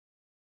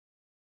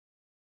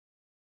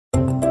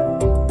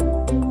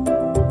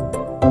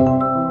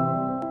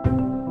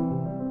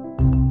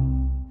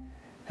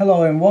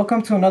Hello and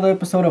welcome to another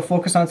episode of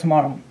Focus on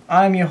Tomorrow.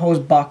 I'm your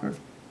host, Bakker.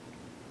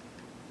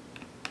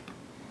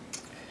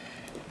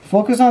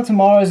 Focus on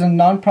Tomorrow is a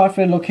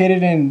non-profit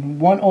located in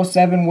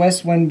 107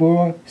 West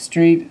Winboro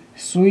Street,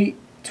 Suite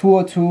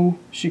 202,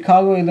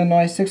 Chicago,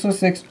 Illinois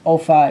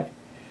 60605.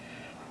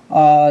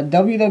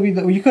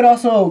 You could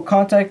also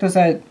contact us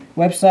at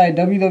website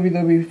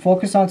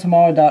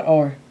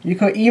www.focusontomorrow.org. You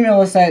could email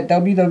us at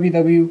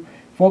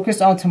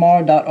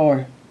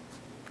www.focusontomorrow.org.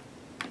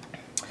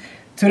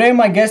 Today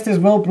my guest is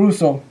Will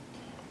Brusso.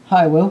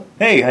 Hi, Will.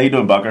 Hey, how you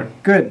doing, Bakker?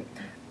 Good.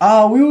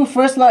 We will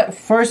first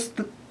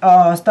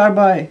start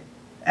by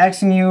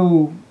asking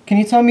you, can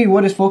you tell me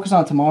what is Focus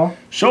on Tomorrow?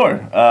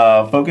 Sure.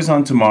 Focus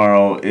on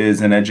Tomorrow is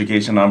an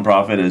education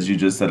nonprofit, as you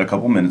just said a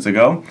couple minutes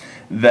ago,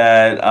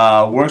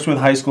 that works with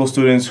high school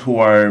students who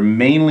are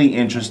mainly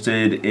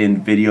interested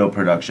in video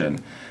production.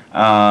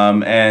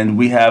 And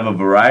we have a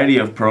variety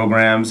of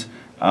programs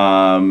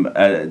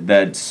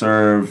that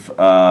serve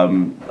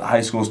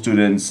high school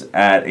students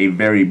at a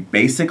very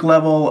basic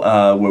level,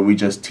 where we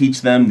just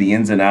teach them the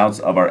ins and outs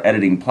of our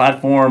editing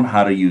platform,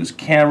 how to use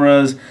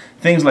cameras,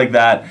 things like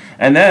that.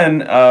 And then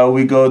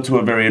we go to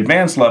a very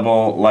advanced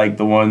level, like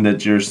the one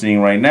that you're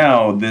seeing right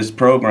now, this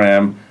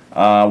program,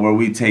 where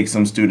we take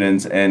some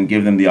students and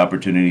give them the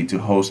opportunity to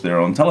host their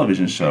own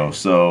television show.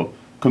 So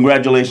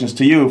congratulations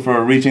to you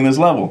for reaching this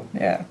level.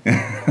 Yeah.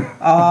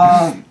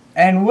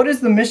 And what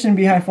is the mission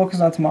behind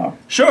Focus on Tomorrow?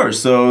 Sure.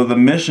 So the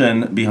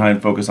mission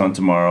behind Focus on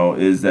Tomorrow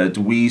is that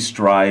we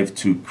strive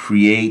to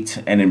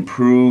create and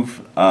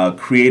improve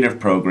creative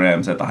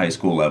programs at the high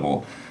school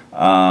level.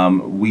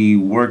 We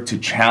work to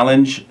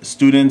challenge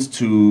students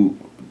to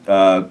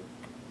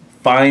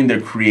find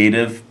their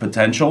creative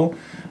potential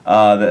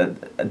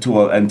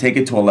and take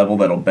it to a level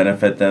that will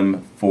benefit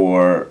them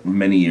for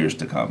many years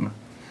to come.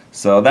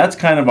 So that's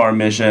kind of our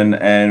mission,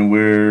 and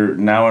we're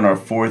now in our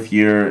 4th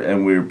year,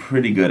 and we're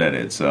pretty good at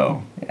it.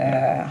 So,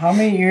 yeah. How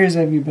many years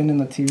have you been in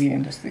the TV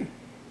industry?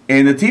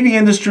 In the TV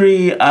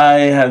industry,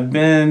 I have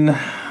been,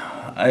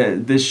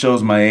 this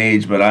shows my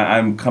age, but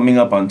I'm coming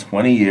up on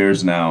 20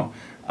 years now,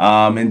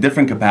 in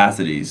different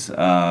capacities.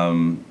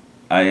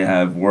 I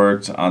have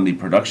worked on the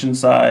production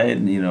side,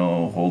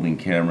 holding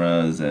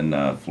cameras and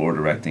floor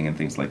directing and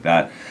things like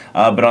that.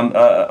 But on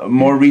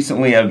more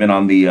recently, I've been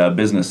on the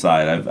business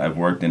side. I've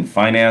worked in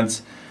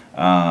finance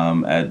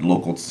at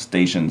local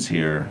stations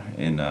here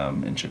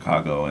in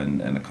Chicago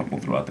and a couple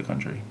throughout the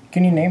country.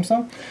 Can you name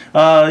some?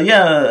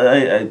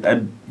 Yeah,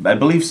 I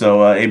believe so.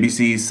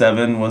 ABC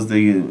 7 was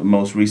the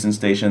most recent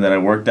station that I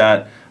worked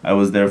at. I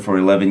was there for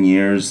 11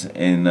 years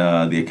in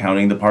the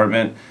accounting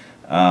department.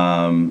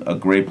 A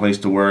great place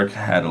to work,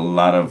 had a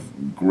lot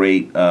of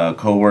great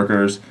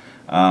co-workers,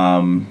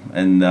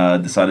 and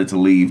decided to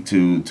leave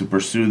to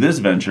pursue this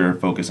venture,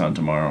 Focus on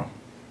Tomorrow.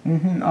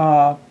 Mm-hmm.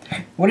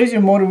 What is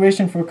your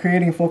motivation for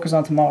creating Focus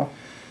on Tomorrow?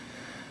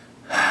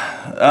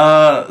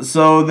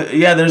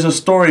 There's a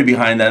story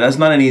behind that. That's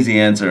not an easy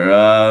answer.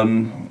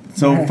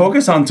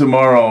 Focus on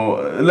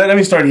Tomorrow, let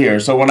me start here.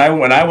 So when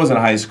I was in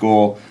high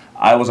school,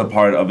 I was a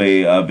part of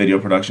a video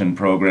production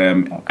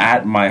program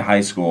at my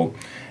high school.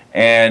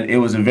 And it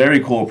was a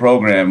very cool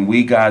program.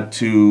 We got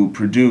to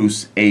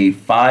produce a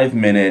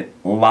 5-minute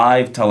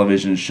live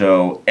television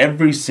show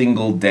every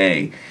single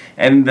day.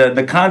 And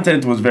the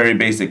content was very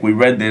basic. We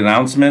read the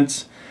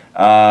announcements.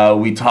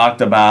 We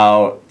talked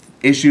about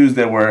issues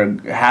that were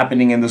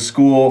happening in the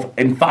school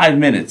in 5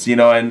 minutes,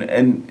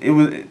 and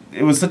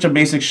it was such a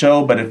basic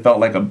show, but it felt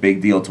like a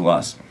big deal to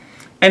us.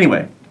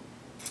 Anyway,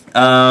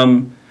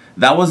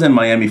 that was in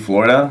Miami,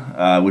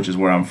 Florida, which is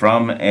where I'm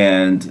from,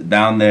 and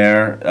down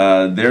there,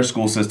 their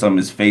school system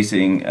is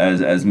facing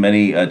as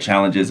many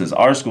challenges as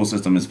our school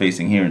system is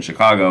facing here in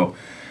Chicago,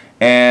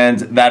 and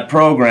that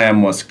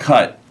program was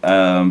cut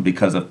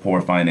because of poor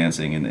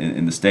financing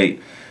in the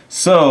state.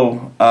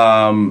 So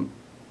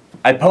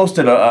I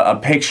posted a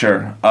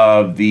picture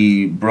of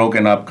the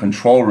broken up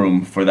control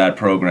room for that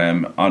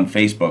program on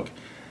Facebook,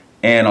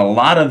 and a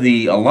lot of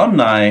the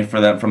alumni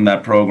from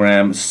that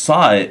program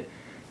saw it.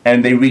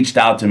 And they reached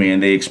out to me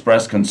and they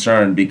expressed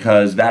concern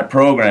because that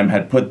program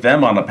had put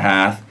them on a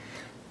path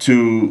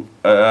to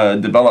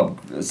develop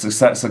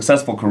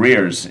successful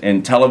careers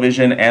in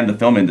television and the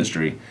film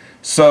industry.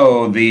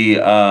 So the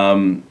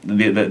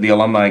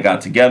alumni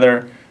got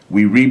together.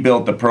 We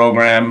rebuilt the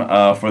program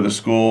for the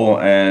school,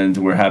 and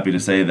we're happy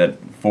to say that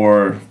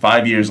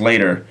 5 years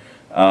later,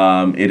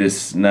 it is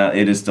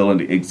still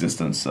in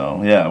existence.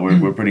 So yeah,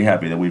 we're pretty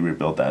happy that we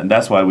rebuilt that, and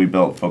that's why we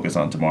built Focus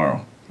on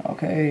Tomorrow.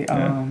 Okay.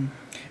 Yeah.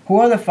 Who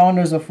are the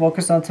founders of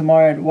Focus on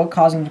Tomorrow, and what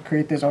caused them to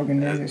create this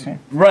organization?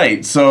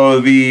 Right. So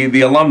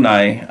the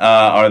alumni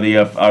are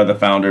the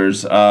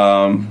founders.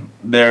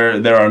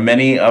 There are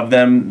many of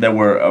them that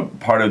were a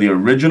part of the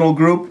original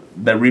group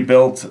that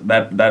rebuilt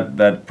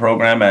that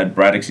program at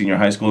Braddock Senior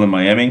High School in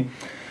Miami.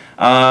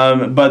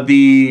 But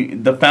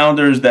the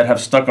founders that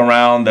have stuck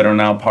around that are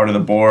now part of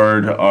the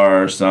board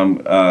are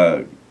some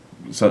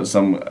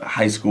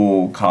high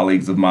school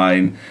colleagues of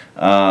mine,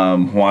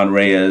 Juan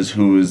Reyes,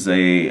 who is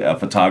a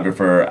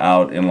photographer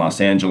out in Los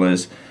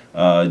Angeles.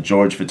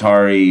 George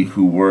Fitari,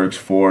 who works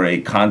for a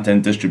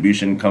content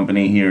distribution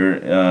company here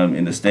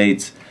in the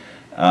States,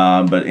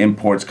 but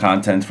imports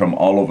content from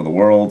all over the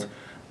world.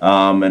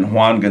 And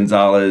Juan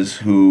Gonzalez,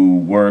 who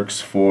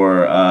works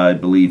for, I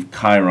believe,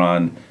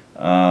 Chiron,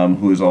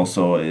 who is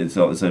also it's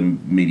a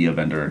media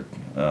vendor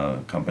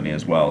company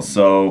as well.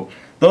 So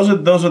those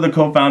are the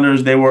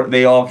co-founders.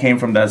 They all came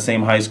from that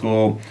same high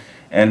school,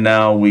 and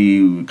now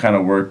we kind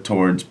of work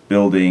towards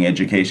building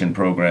education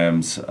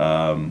programs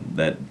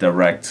that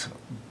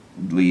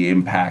directly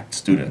impact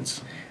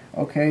students.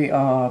 Okay,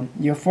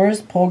 your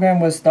first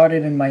program was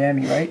started in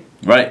Miami, right?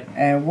 Right.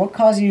 And what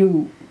caused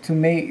you to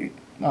make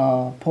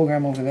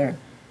program over there?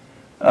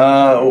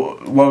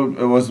 Well,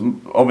 it was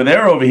over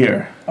there or over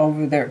here?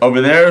 Over there.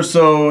 Over there.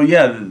 So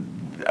yeah,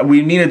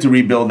 we needed to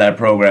rebuild that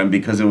program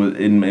because it was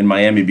in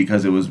Miami,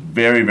 because it was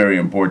very, very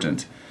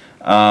important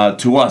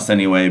to us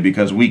anyway,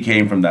 because we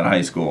came from that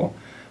high school.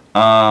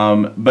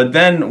 But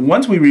then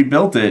once we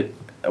rebuilt it,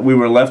 we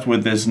were left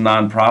with this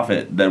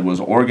nonprofit that was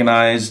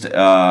organized.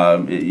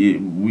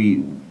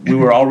 We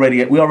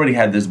already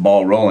had this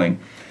ball rolling.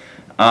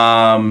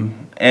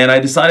 And I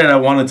decided I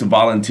wanted to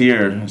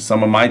volunteer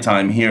some of my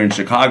time here in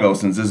Chicago,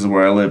 since this is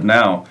where I live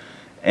now.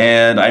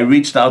 And I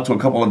reached out to a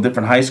couple of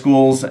different high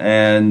schools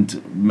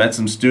and met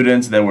some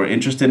students that were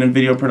interested in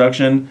video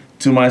production.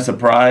 To my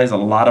surprise, a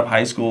lot of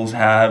high schools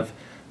have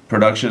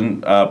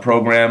production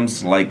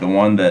programs like the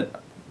one that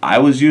I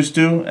was used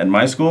to at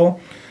my school.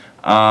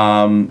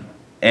 And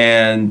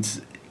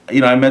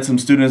I met some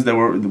students that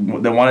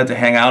wanted to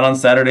hang out on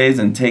Saturdays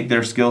and take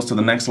their skills to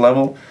the next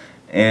level.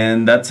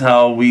 And that's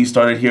how we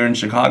started here in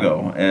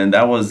Chicago, and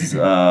that was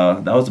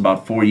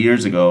about 4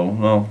 years ago.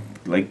 Well,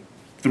 like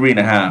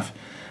 3.5,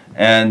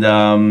 and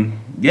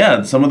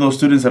yeah, some of those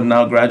students have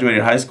now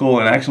graduated high school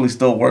and actually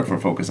still work for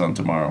Focus on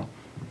Tomorrow.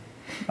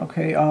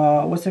 Okay,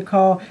 what's it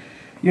called?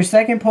 Your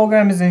second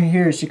program is in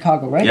here in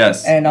Chicago, right?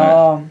 Yes. And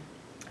right.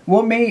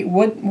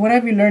 What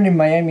have you learned in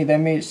Miami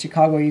that made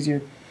Chicago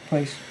easier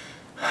place?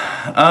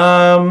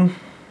 I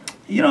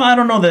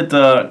don't know that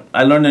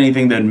I learned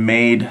anything that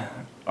made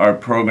our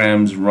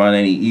programs run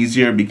any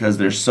easier, because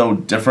they're so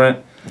different.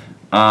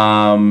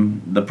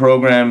 The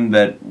program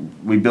that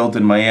we built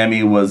in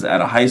Miami was at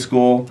a high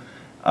school.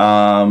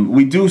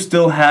 We do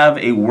still have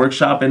a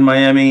workshop in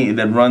Miami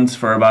that runs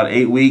for about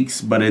 8 weeks,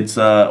 but it's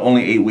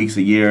only 8 weeks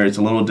a year. It's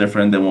a little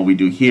different than what we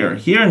do here.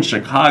 Here in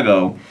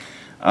Chicago,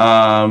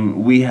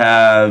 we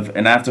have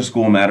an After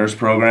School Matters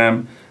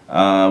program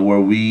where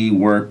we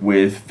work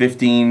with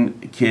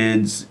 15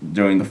 kids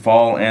during the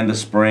fall and the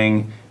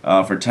spring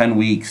for 10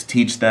 weeks,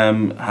 teach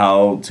them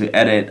how to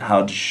edit,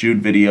 how to shoot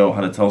video,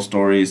 how to tell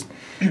stories.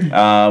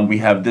 We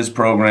have this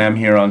program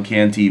here on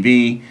CAN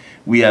TV.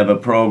 We have a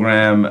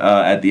program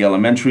at the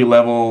elementary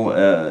level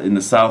in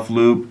the South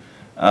Loop.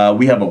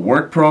 We have a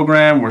work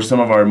program where some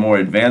of our more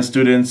advanced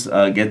students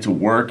get to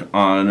work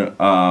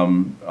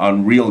on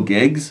real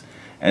gigs,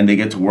 and they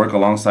get to work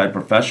alongside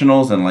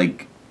professionals, and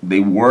they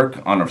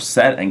work on a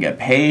set and get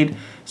paid.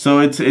 So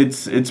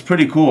it's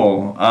pretty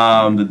cool,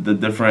 the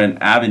different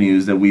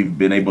avenues that we've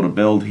been able to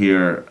build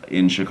here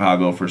in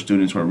Chicago for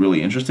students who are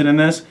really interested in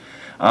this.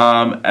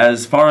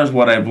 As far as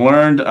what I've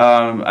learned,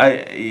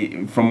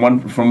 from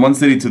one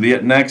city to the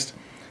next,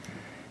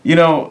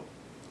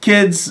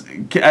 kids.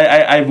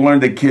 I've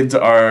learned that kids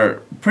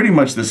are pretty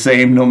much the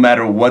same no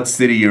matter what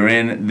city you're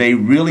in. They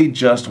really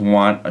just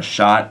want a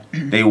shot.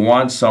 They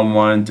want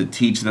someone to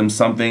teach them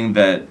something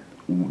that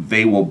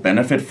they will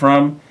benefit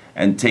from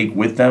and take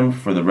with them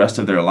for the rest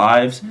of their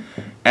lives.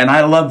 And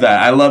I love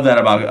that. I love that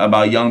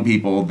about young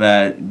people,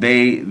 that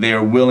they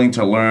are willing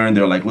to learn.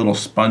 They're like little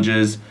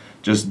sponges,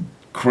 just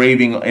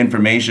craving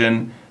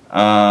information.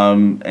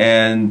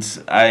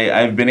 And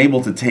I've been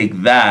able to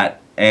take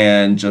that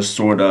and just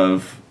sort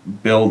of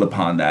build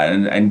upon that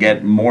and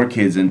get more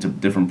kids into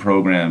different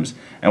programs.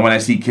 And when I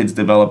see kids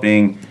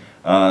developing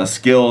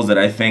skills that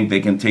I think they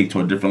can take to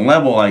a different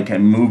level, I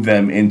can move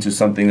them into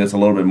something that's a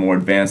little bit more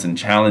advanced and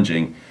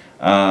challenging,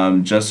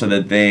 just so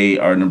that they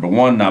are, number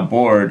one, not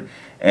bored,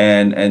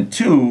 and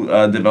two,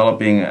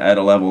 developing at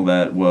a level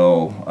that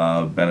will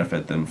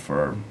benefit them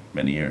for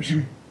many years.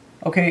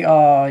 Okay,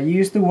 you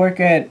used to work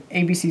at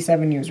ABC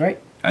 7 News, right?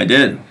 I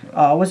did.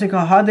 What's it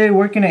called? How did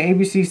working at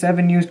ABC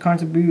 7 News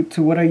contribute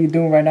to what are you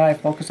doing right now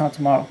at Focus on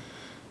Tomorrow?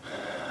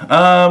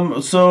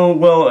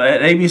 Well,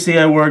 at ABC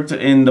I worked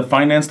in the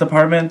finance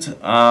department,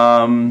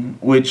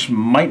 which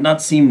might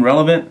not seem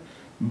relevant,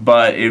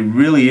 but it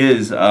really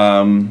is.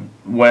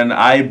 When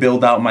I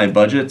build out my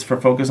budgets for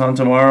Focus on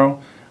Tomorrow,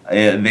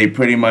 they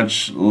pretty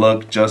much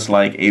look just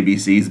like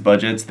ABC's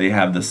budgets. They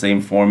have the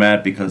same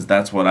format because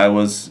that's what I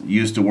was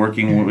used to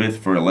working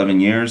with for 11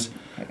 years.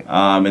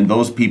 And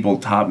those people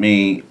taught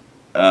me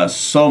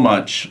so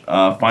much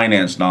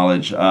finance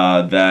knowledge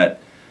that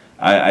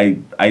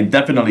I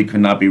definitely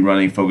could not be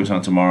running Focus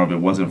on Tomorrow if it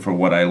wasn't for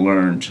what I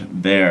learned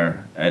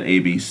there at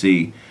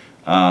ABC.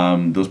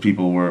 Those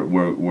people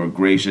were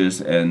gracious,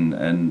 and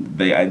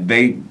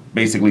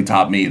basically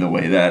taught me the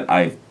way that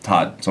I've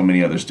taught so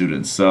many other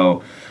students.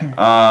 So,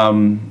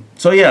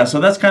 so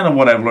that's kind of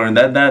what I've learned.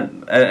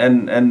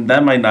 And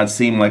that might not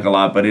seem like a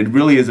lot, but it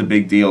really is a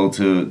big deal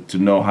to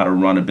know how to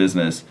run a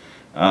business.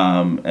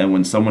 And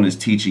when someone is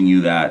teaching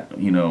you that,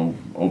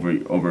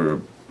 over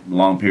a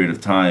long period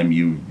of time,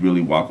 you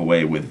really walk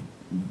away with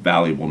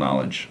valuable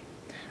knowledge.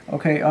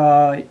 Okay.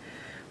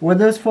 What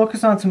does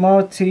Focus on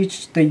Tomorrow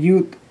teach the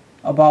youth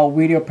about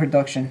video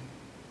production?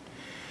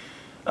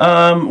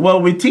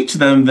 Well, we teach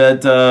them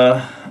that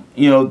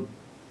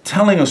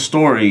telling a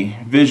story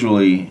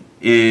visually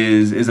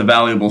is a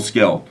valuable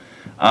skill.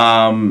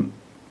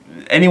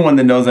 Anyone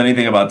that knows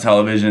anything about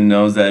television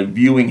knows that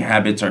viewing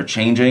habits are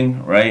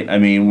changing, right? I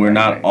mean, we're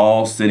not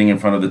all sitting in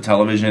front of the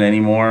television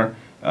anymore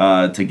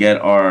to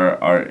get our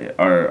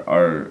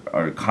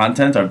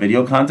content, our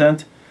video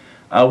content.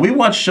 We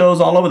watch shows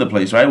all over the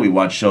place, right? We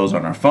watch shows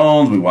on our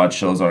phones, we watch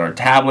shows on our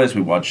tablets,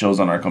 we watch shows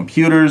on our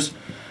computers.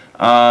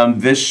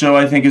 This show,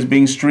 I think, is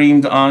being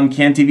streamed on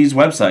CanTV's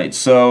website.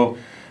 So,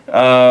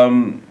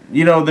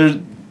 there's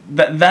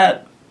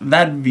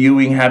that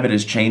viewing habit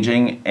is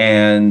changing,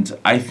 and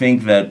I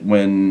think that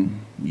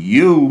when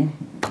you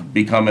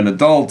become an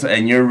adult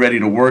and you're ready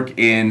to work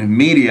in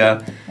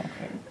media,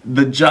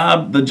 the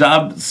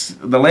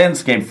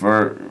landscape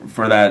for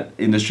that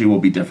industry will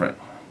be different.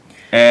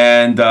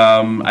 And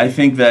I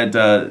think that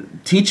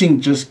teaching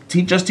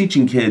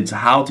kids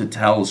how to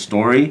tell a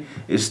story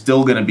is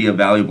still going to be a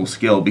valuable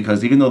skill,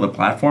 because even though the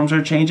platforms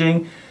are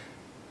changing,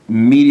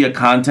 media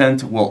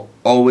content will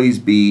always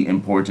be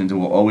important. It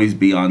will always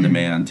be on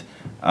demand,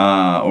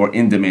 or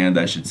in demand,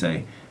 I should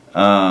say.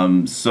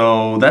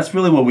 So that's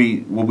really what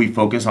we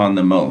focus on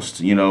the most.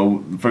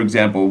 For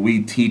example,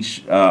 we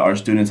teach our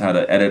students how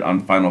to edit on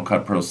Final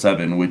Cut Pro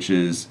 7, which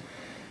is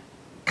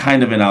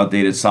kind of an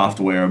outdated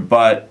software,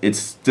 but it's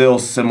still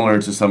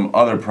similar to some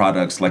other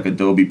products like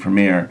Adobe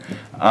Premiere.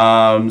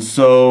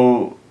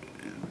 So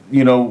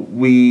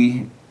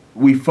we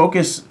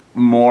focus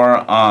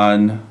more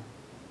on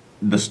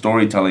the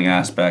storytelling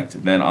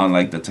aspect than on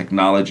like the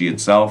technology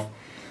itself,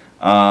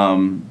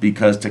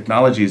 because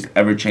technology is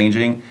ever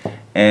changing,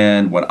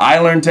 and what I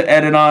learned to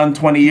edit on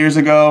 20 years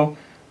ago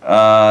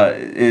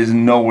is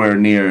nowhere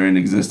near in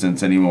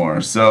existence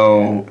anymore.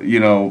 So,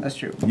 That's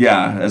true.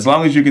 Yeah, as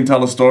long as you can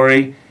tell a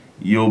story,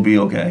 you'll be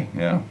okay.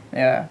 Yeah.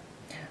 Yeah.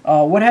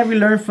 What have you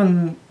learned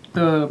from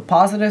the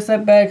positive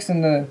setbacks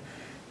and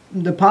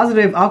the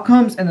positive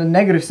outcomes and the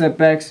negative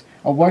setbacks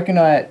of working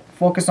at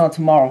Focus on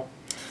Tomorrow?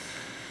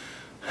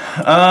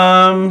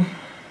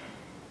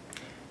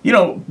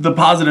 The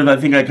positive, I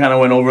think I kind of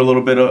went over a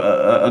little bit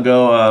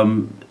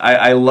ago.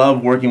 I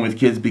love working with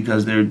kids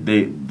because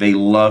they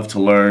love to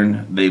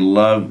learn.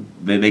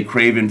 They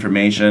crave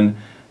information.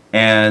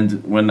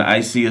 And when I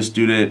see a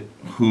student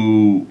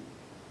who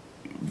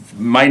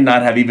might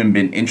not have even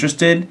been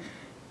interested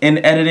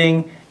in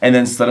editing and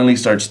then suddenly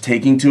starts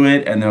taking to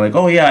it, and they're like,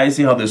 oh yeah, I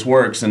see how this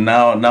works, and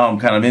now I'm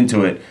kind of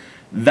into it,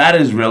 that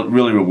is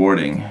really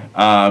rewarding.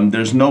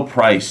 There's no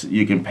price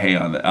you can pay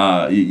on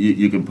that.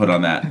 You can put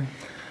on that.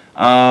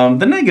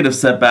 The negative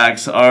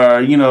setbacks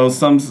are,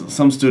 some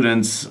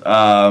students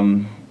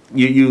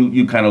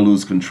you kind of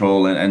lose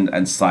control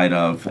and sight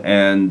of,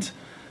 and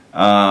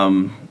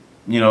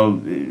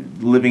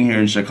living here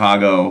in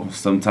Chicago,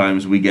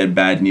 sometimes we get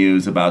bad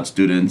news about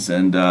students,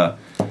 and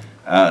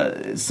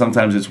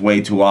sometimes it's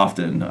way too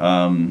often.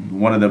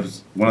 One of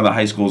the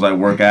high schools I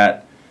work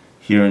at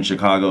here in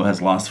Chicago has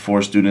lost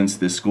 4 students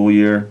this school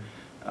year.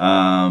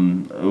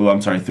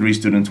 3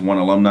 students, 1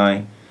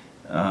 alumni.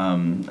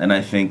 And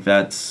I think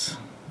that's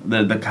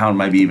the count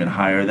might be even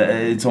higher.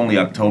 It's only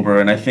October,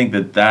 and I think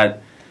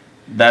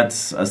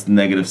that's a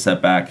negative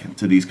setback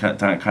to these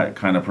kind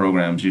of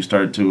programs. You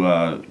start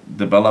to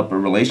develop a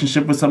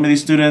relationship with some of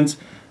these students,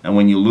 and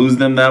when you lose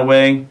them that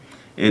way,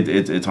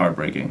 it's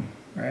heartbreaking.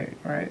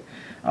 Right.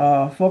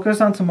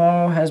 Focus on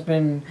Tomorrow has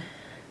been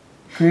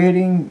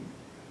creating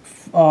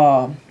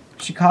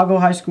Chicago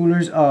high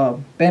schoolers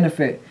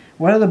benefit.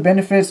 What are the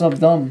benefits of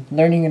them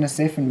learning in a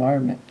safe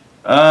environment?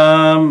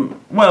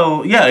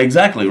 Well, yeah,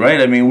 exactly,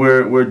 right. I mean,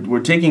 we're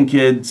taking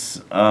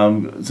kids,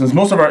 since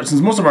most of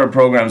our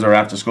programs are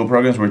after school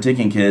programs, we're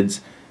taking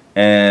kids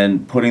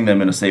and putting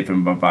them in a safe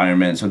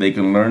environment so they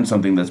can learn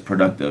something that's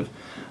productive.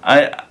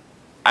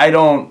 I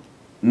don't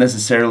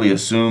necessarily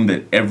assume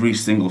that every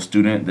single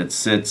student that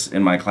sits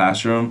in my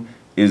classroom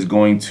is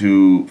going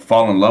to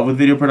fall in love with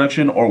video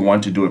production or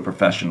want to do it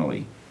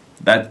professionally.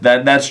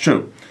 That's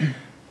true.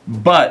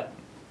 But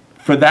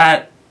for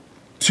that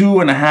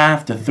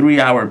 2.5 to 3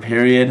 hour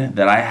period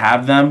that I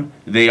have them,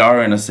 they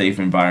are in a safe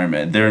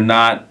environment. They're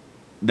not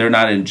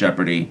in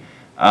jeopardy,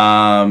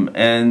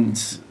 and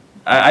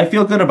I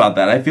feel good about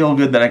that. I feel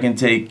good that I can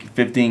take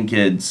 15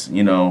 kids,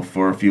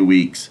 for a few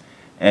weeks,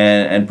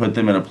 and put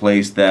them in a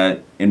place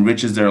that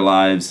enriches their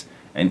lives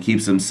and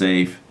keeps them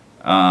safe,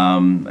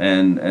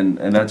 and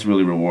that's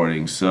really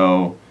rewarding.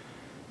 So,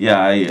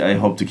 yeah, I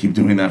hope to keep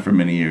doing that for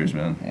many years,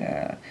 man.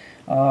 Yeah.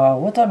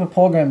 What type of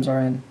programs are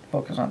in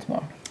Focus on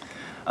Tomorrow?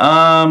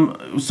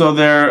 So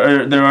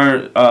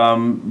there are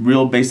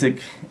real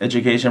basic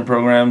education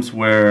programs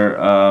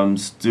where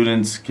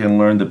students can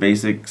learn the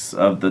basics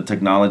of the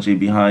technology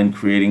behind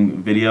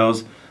creating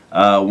videos.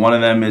 One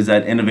of them is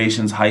at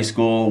Innovations High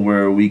School,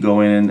 where we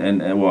go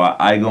in well,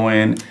 I go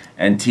in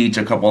and teach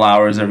a couple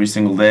hours every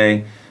single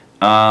day.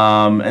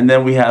 And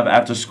then we have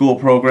after school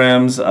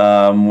programs,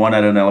 one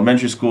at an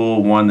elementary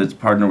school, one that's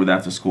partnered with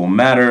After School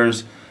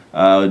Matters,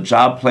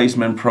 job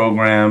placement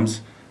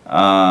programs,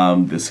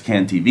 this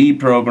CAN TV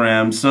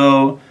program.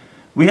 So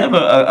we have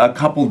a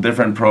couple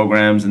different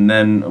programs, and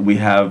then we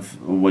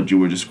have what you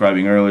were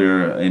describing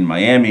earlier in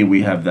Miami.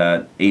 We have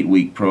that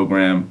 8-week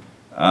program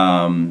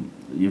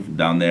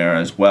down there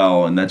as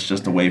well, and that's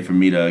just a way for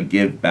me to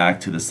give back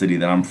to the city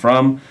that I'm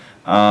from.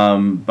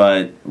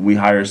 But we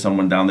hire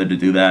someone down there to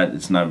do that.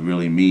 It's not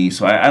really me,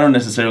 so I don't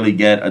necessarily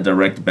get a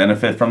direct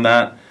benefit from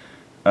that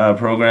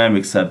program,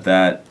 except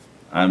that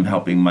I'm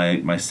helping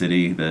my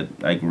city that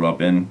I grew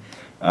up in.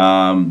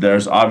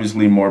 There's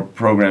obviously more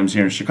programs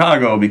here in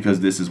Chicago because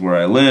this is where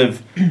I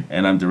live,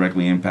 and I'm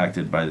directly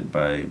impacted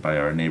by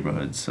our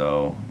neighborhood.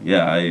 So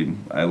yeah,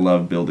 I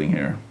love building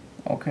here.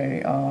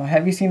 Okay.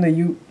 Have you seen the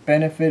youth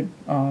benefit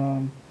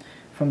from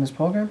this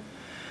program?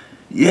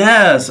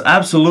 Yes,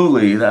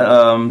 absolutely.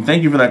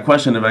 Thank you for that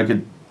question. If I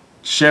could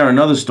share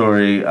another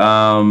story,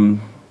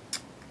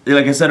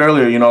 like I said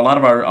earlier, you know, a lot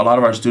of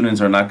our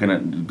students are not going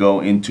to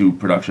go into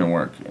production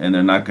work, and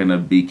they're not going to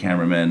be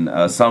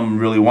cameramen. Some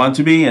really want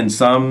to be, and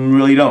some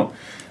really don't.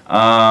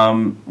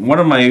 One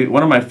of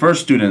my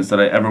first students that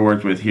I ever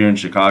worked with here in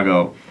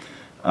Chicago,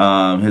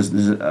 I'll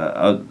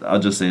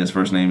just say his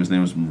first name. His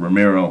name was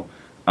Ramiro.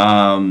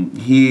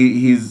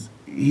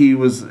 He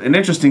was an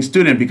interesting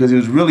student because he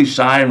was really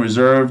shy and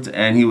reserved,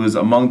 and he was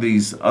among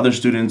these other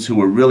students who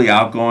were really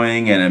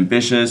outgoing and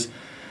ambitious,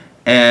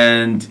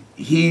 and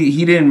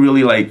he didn't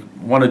really like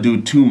want to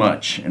do too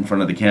much in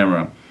front of the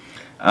camera.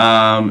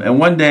 And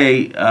one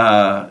day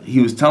he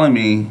was telling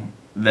me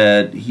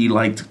that he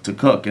liked to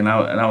cook, and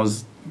I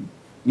was,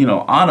 you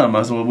know, on him.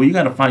 I said, well, you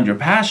got to find your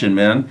passion,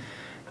 man.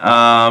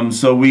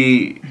 So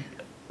we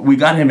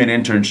got him an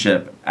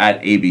internship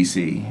at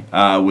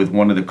ABC with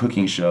one of the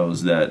cooking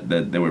shows that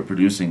they were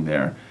producing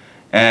there.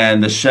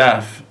 And the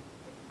chef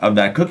of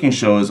that cooking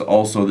show is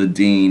also the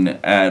dean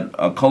at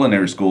a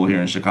culinary school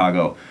here in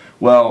Chicago.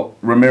 Well,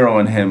 Ramiro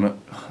and him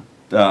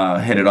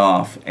hit it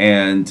off,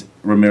 and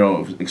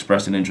Ramiro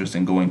expressed an interest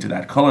in going to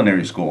that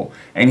culinary school.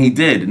 And he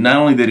did. Not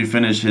only did he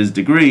finish his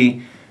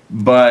degree,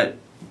 but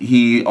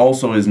he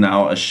also is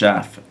now a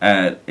chef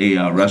at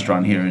a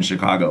restaurant here in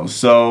Chicago.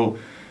 So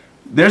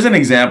there's an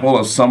example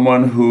of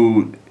someone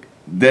who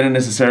didn't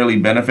necessarily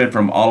benefit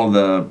from all of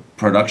the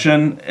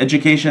production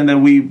education that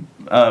we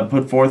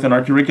put forth in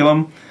our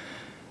curriculum,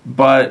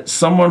 but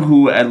someone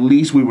who at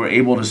least we were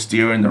able to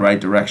steer in the right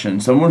direction.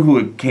 Someone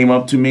who came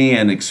up to me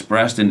and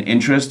expressed an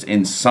interest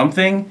in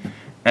something,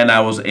 and I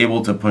was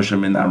able to push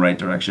him in that right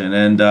direction.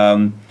 And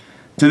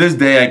to this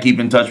day, I keep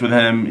in touch with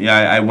him.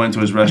 Yeah, I went to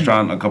his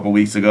restaurant a couple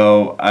weeks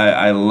ago.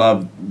 I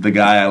love the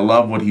guy. I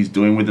love what he's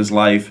doing with his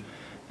life,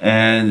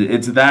 and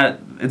it's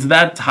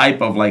that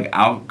type of like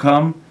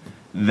outcome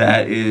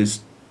that is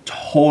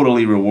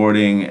totally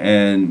rewarding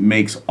and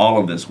makes all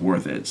of this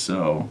worth it.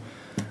 So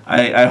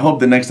I hope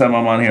the next time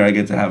I'm on here I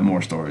get to have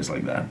more stories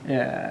like that.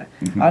 Yeah.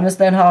 I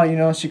understand how, you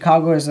know,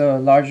 Chicago is a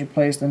larger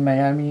place than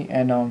Miami,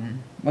 and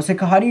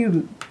how do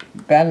you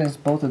balance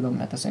both of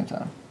them at the same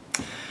time?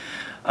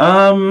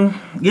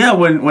 Yeah,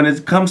 when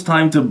it comes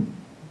time to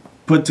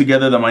put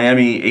together the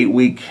Miami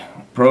 8-week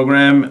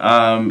program,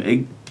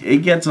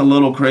 it gets a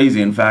little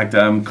crazy. In fact,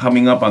 I'm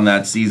coming up on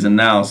that season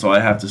now, so I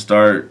have to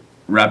start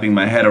wrapping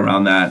my head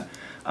around that.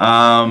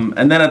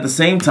 And then at the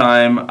same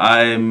time,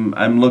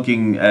 I'm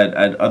looking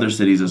at other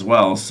cities as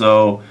well.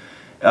 So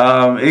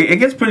it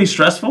gets pretty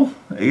stressful.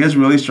 It gets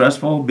really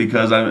stressful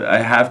because I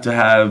have to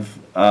have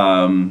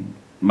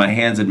my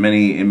hands in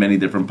many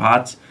different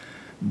pots.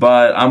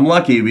 But I'm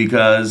lucky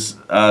because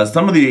a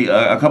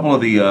couple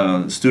of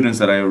the students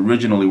that I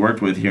originally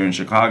worked with here in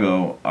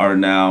Chicago are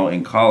now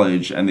in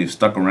college, and they've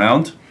stuck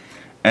around.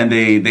 And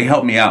they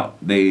help me out.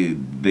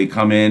 They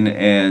come in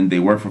and they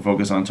work for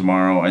Focus on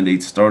Tomorrow, and they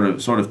sort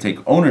of take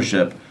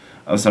ownership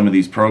of some of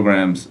these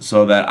programs,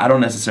 so that I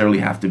don't necessarily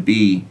have to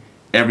be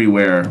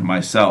everywhere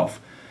myself.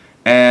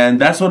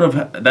 And that sort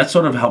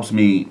of helps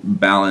me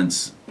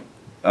balance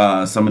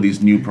some of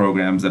these new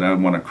programs that I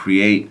want to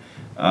create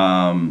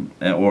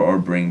or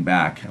bring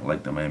back,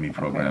 like the Miami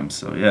program. Okay.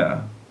 So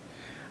yeah.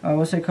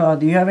 What's it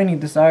called? Do you have any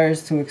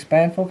desires to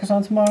expand Focus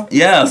on Tomorrow?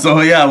 Yeah. So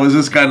yeah, I was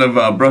just kind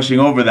of brushing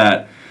over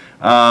that.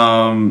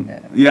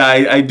 Yeah,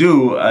 I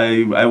do.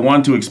 I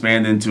want to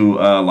expand into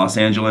Los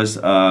Angeles.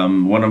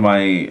 One of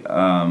my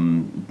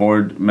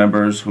board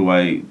members who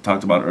I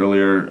talked about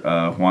earlier,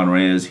 Juan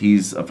Reyes,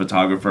 he's a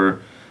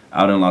photographer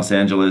out in Los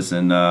Angeles,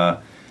 and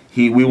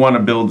we want to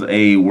build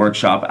a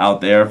workshop out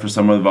there for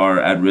some of our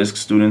at-risk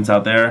students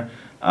out there,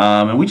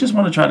 and we just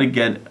want to try to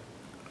get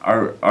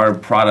our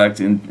product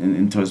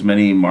into as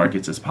many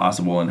markets as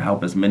possible and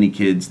help as many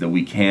kids that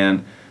we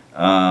can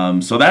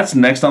So that's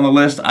next on the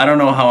list. I don't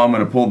know how I'm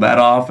going to pull that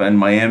off, and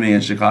Miami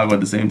and Chicago at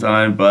the same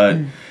time, but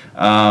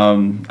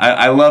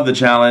I love the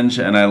challenge,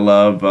 and I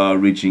love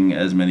reaching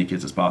as many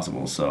kids as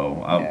possible.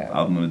 So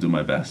I'm going to do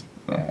my best.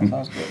 So. Yeah,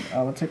 sounds good.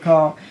 What's it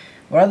called?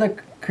 What are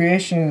the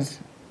creations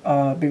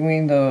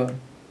between the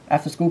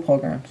after-school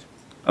programs?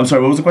 I'm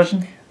sorry, what was the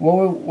question?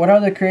 What are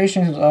the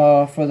creations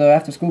for the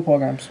after-school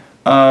programs?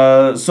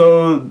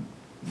 So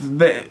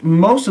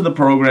most of the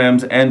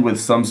programs end with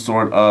some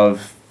sort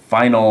of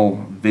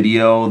final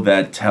video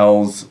that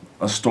tells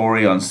a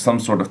story on some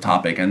sort of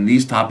topic, and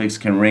these topics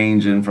can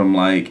range in from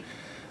like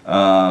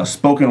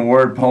spoken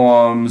word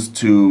poems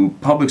to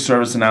public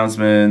service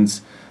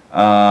announcements.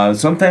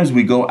 Sometimes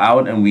we go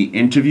out and we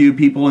interview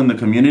people in the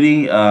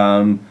community,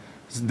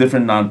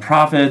 different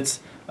nonprofits,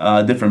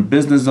 different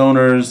business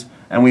owners,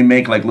 and we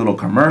make like little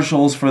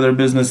commercials for their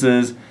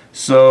businesses.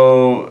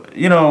 So,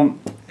 you know,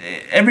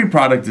 every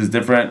product is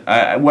different.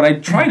 What I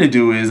try to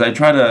do is I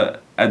try to,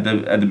 at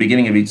the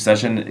beginning of each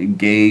session,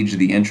 gauge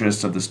the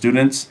interests of the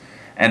students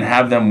and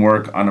have them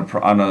work on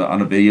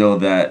a video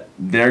that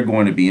they're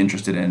going to be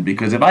interested in.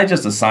 Because if I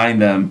just assign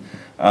them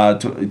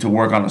to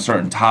work on a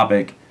certain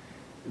topic,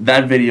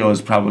 that video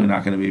is probably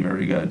not going to be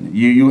very good.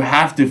 You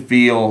have to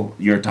feel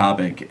your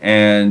topic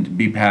and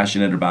be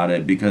passionate about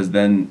it, because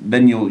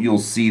then you'll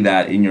see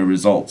that in your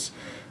results.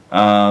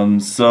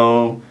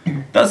 So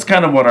that's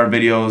kind of what our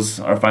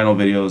final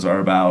videos are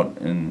about,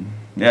 and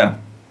yeah.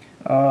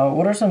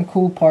 What are some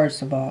cool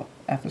parts about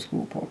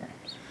after-school programs?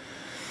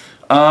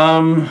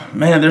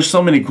 Man, there's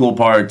so many cool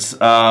parts.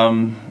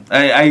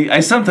 I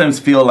sometimes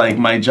feel like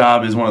my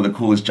job is one of the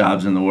coolest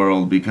jobs in the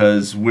world,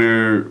 because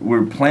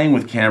we're playing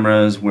with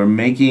cameras, we're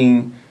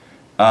making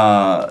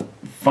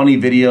funny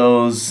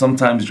videos,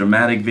 sometimes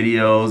dramatic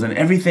videos, and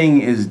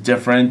everything is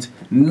different.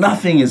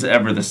 Nothing is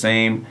ever the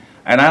same.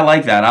 And I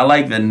like that. I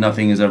like that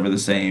nothing is ever the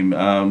same,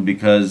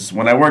 because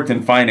when I worked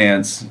in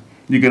finance,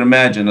 you can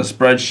imagine a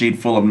spreadsheet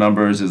full of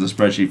numbers is a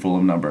spreadsheet full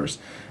of numbers.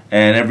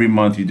 And every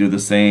month you do the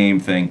same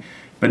thing.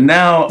 But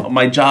now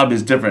my job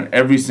is different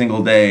every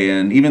single day.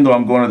 And even though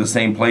I'm going to the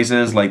same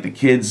places, like the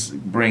kids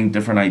bring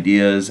different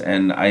ideas.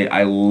 And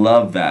I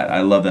love that.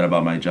 I love that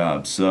about my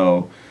job.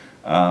 So,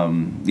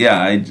 yeah,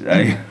 I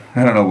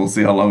don't know. We'll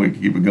see how long we can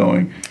keep it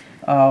going.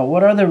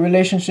 What are the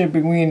relationship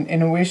between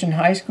Innovation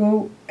High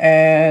School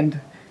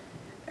and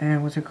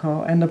what's it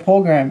called? And the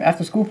program,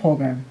 after school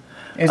program.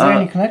 Is there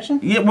any connection?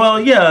 Yeah, well,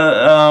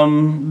 yeah,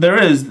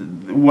 there is.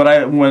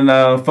 When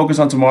Focus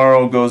on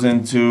Tomorrow goes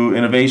into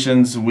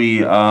innovations,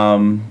 we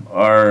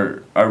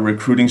are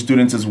recruiting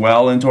students as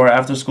well into our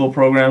after school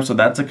program, so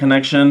that's a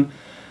connection.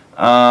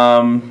 You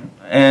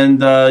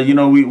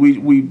know,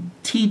 we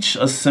teach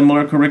a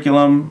similar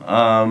curriculum.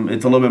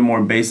 It's a little bit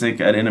more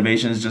basic at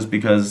Innovations, just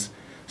because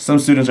some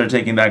students are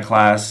taking that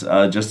class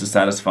just to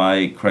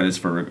satisfy credits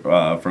for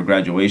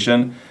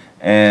graduation.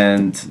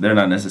 And they're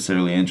not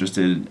necessarily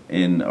interested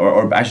in,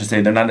 or I should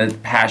say, they're not as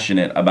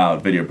passionate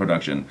about video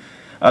production.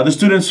 The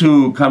students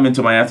who come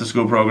into my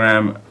after-school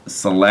program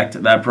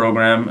select that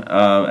program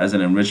as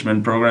an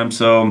enrichment program,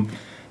 so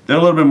they're a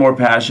little bit more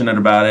passionate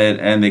about it,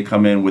 and they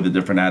come in with a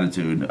different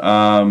attitude.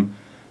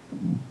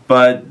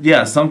 But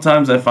yeah,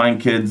 sometimes I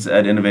find kids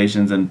at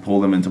Innovations and pull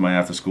them into my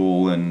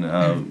after-school,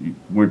 and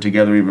we're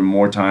together even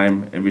more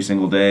time every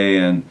single day,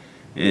 and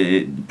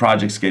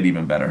projects get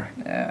even better.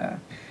 Yeah.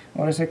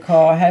 What is it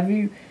called? Have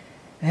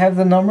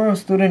the number of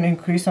students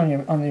increased on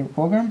your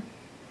program?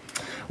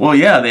 Well,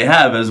 yeah, they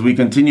have. As we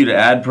continue to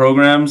add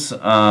programs,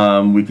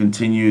 we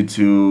continue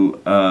to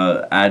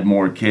add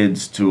more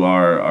kids to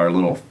our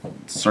little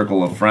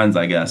circle of friends,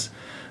 I guess.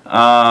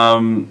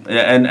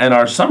 And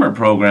our summer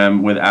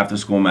program with After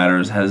School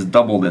Matters has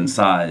doubled in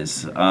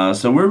size.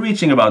 So we're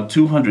reaching about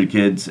 200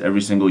 kids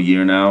every single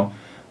year now,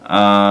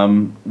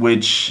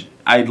 which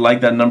I'd like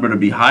that number to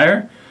be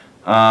higher,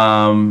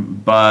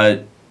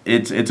 but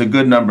it's a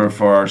good number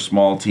for our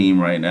small team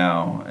right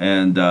now,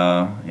 and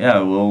yeah,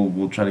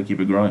 we'll try to keep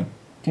it growing.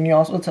 Can you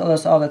also tell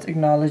us how the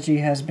technology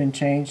has been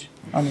changed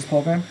on this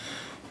program?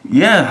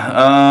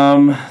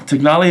 Yeah,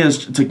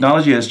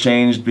 technology has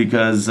changed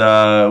because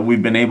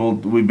we've been able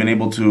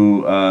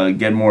to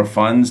get more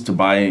funds to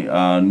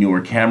buy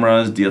newer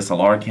cameras,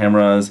 DSLR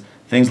cameras,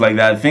 things like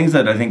that. Things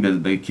that I think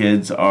that the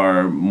kids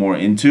are more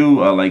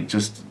into. Like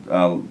just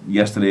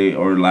yesterday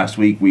or last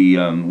week, we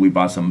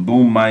bought some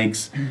boom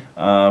mics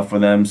for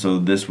them. So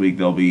this week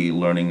they'll be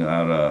learning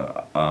how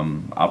to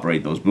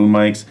operate those boom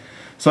mics.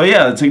 So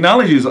yeah, the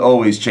technology is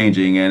always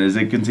changing, and as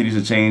it continues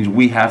to change,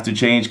 we have to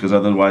change, because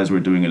otherwise we're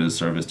doing it as a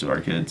service to our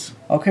kids.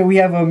 Okay, we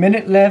have a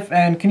minute left,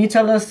 and can you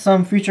tell us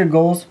some future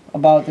goals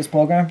about this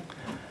program?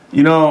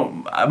 You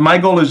know, my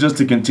goal is just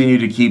to continue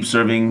to keep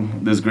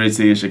serving this great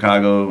city of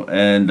Chicago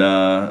and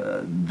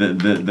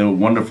the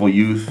wonderful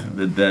youth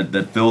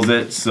that fills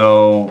it.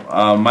 So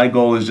my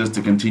goal is just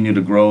to continue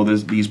to grow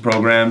these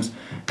programs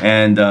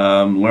and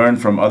learn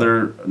from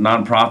other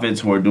nonprofits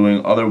who are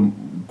doing other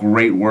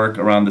great work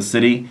around the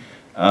city.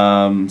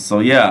 So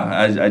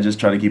yeah, I just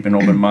try to keep an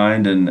open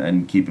mind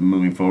and keep it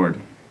moving forward.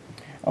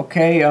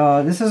 Okay,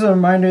 this is a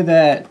reminder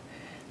that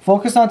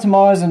Focus on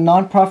Tomorrow is a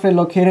nonprofit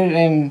located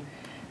in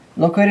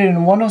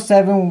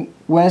 107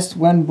 West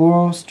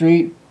Wenboro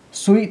Street,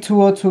 Suite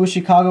 202,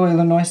 Chicago,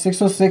 Illinois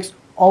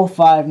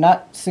 60605,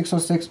 not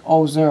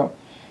 60600.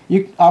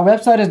 Our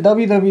website is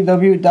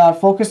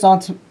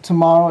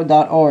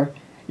www.focusontomorrow.org.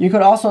 You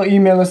could also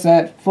email us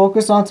at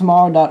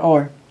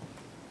focusontomorrow.org.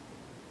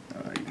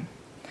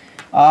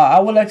 I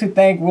would like to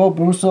thank Will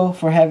Brusso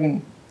for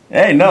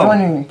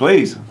joining me.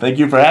 Please. Thank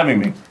you for having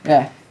me.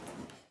 Yeah.